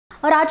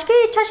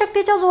राजकीय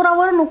इच्छाशक्तीच्या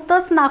जोरावर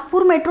नुकतंच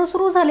नागपूर मेट्रो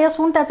सुरू झाली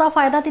असून त्याचा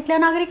फायदा तिथल्या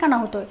नागरिकांना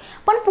होतोय।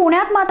 पण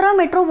पुण्यात मात्र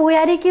मेट्रो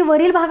भुयारी की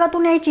वरील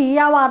भागातून यायची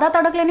या वादात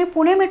अडकल्याने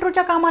पुणे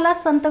मेट्रोच्या कामाला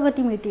संत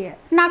गती मिळतेय।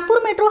 नागपूर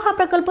मेट्रो हा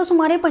प्रकल्प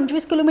सुमारे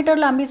 25 किलोमीटर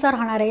लांबीचा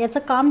राहणार आहे। याचं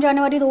काम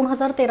जानेवारी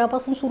 2013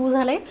 पासून सुरू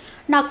झालंय।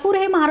 नागपूर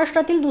हे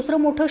महाराष्ट्रातील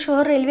दुसरं मोठं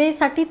शहर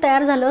रेल्वेसाठी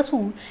तयार झालं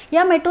असून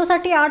या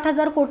मेट्रोसाठी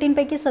 8,000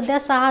 कोटींपैकी सध्या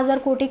 6,000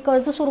 कोटी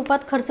कर्ज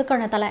स्वरूपात खर्च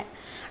करण्यात आलाय।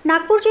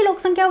 नागपूरची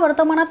लोकसंख्या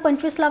वर्तमानात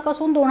 25 लाख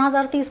असून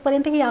 2030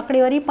 पर्यंत ही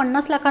आकडेवारी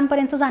 50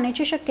 लाखांपर्यंत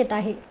जाण्याची शक्यता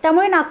आहे।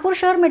 त्यामुळे नागपूर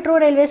शहर मेट्रो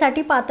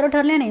रेल्वेसाठी पात्र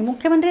ठरल्याने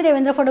मुख्यमंत्री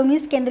देवेंद्र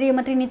फडणवीस, केंद्रीय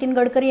मंत्री नितीन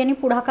गडकरी यांनी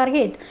पुढाकार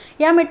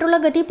घेत या मेट्रोला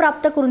गती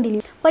प्राप्त करून दिली।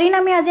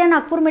 परिणामी आज या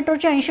नागपूर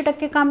मेट्रोचे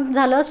 80% काम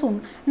झालं असून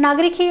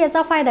नागरिकही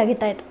याचा फायदा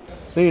घेत आहेत।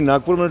 नहीं,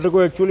 नागपुर मेट्रो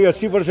को एक्चुअली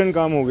 80%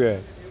 काम हो गया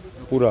है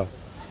पूरा।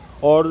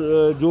 और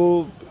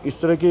जो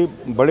इस तरह के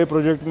बड़े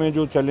प्रोजेक्ट में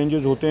जो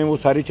चैलेंजेस होते हैं वो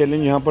सारे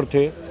चैलेंज यहाँ पर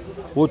थे।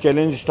 वो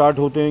चैलेंज स्टार्ट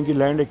होते हैं कि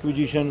लैंड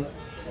एक्विजिशन,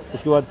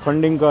 उसके बाद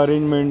फंडिंग का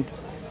अरेंजमेंट,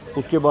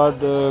 उसके बाद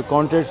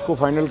कॉन्ट्रैक्ट्स को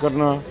फाइनल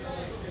करना,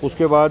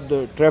 उसके बाद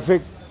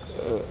ट्रैफिक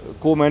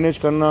को मैनेज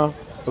करना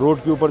रोड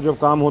के ऊपर जब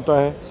काम होता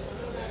है,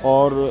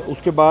 और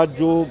उसके बाद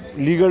जो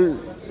लीगल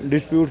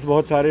डिस्प्यूट्स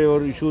बहुत सारे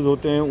और इश्यूज़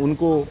होते हैं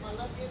उनको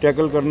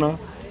टैकल करना,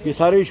 ये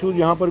सारे इश्यूज़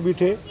यहाँ पर भी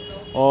थे।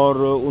 और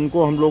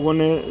उनको हम लोगों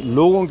ने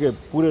के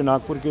पूरे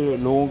नागपुर के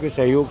लोगों के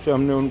सहयोग से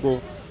हमने उनको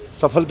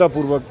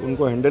सफलतापूर्वक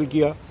उनको हैंडल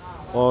किया।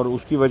 और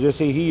उसकी वजह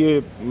से ही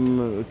ये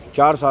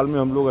 4 साल में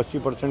हम लोग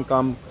 80%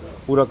 काम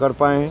पूरा कर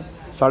पाए हैं।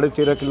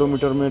 13.5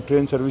 किलोमीटर में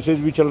ट्रेन सर्विसेज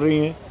भी चल रही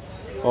हैं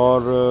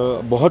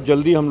और बहुत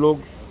जल्दी हम लोग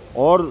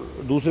और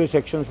दूसरे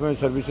सेक्शंस में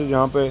सर्विसेज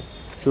यहाँ पे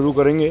शुरू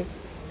करेंगे।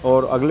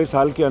 और अगले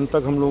साल के अंत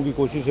तक हम लोगों की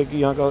कोशिश है कि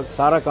यहाँ का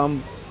सारा काम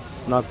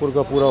नागपुर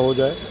का पूरा हो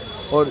जाए।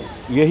 और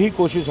यही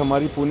कोशिश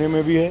हमारी पुणे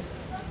में भी है।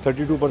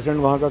 32%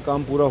 वहाँ का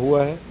काम पूरा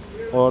हुआ है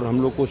और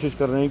हम लोग कोशिश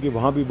कर रहे हैं कि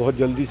वहाँ भी बहुत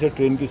जल्दी से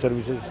ट्रेन की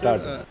सर्विसेज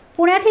स्टार्ट।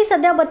 पुण्यातही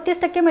सध्या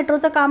 32%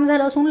 मेट्रोचं काम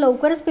झालं असून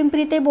लवकरच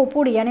पिंपरी ते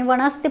बोपोडी आणि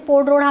वनाज ते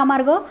पोर्ट रोड हा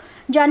मार्ग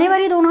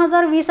जानेवारी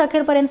 2020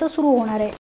 अखेरपर्यंत सुरू होणार आहे।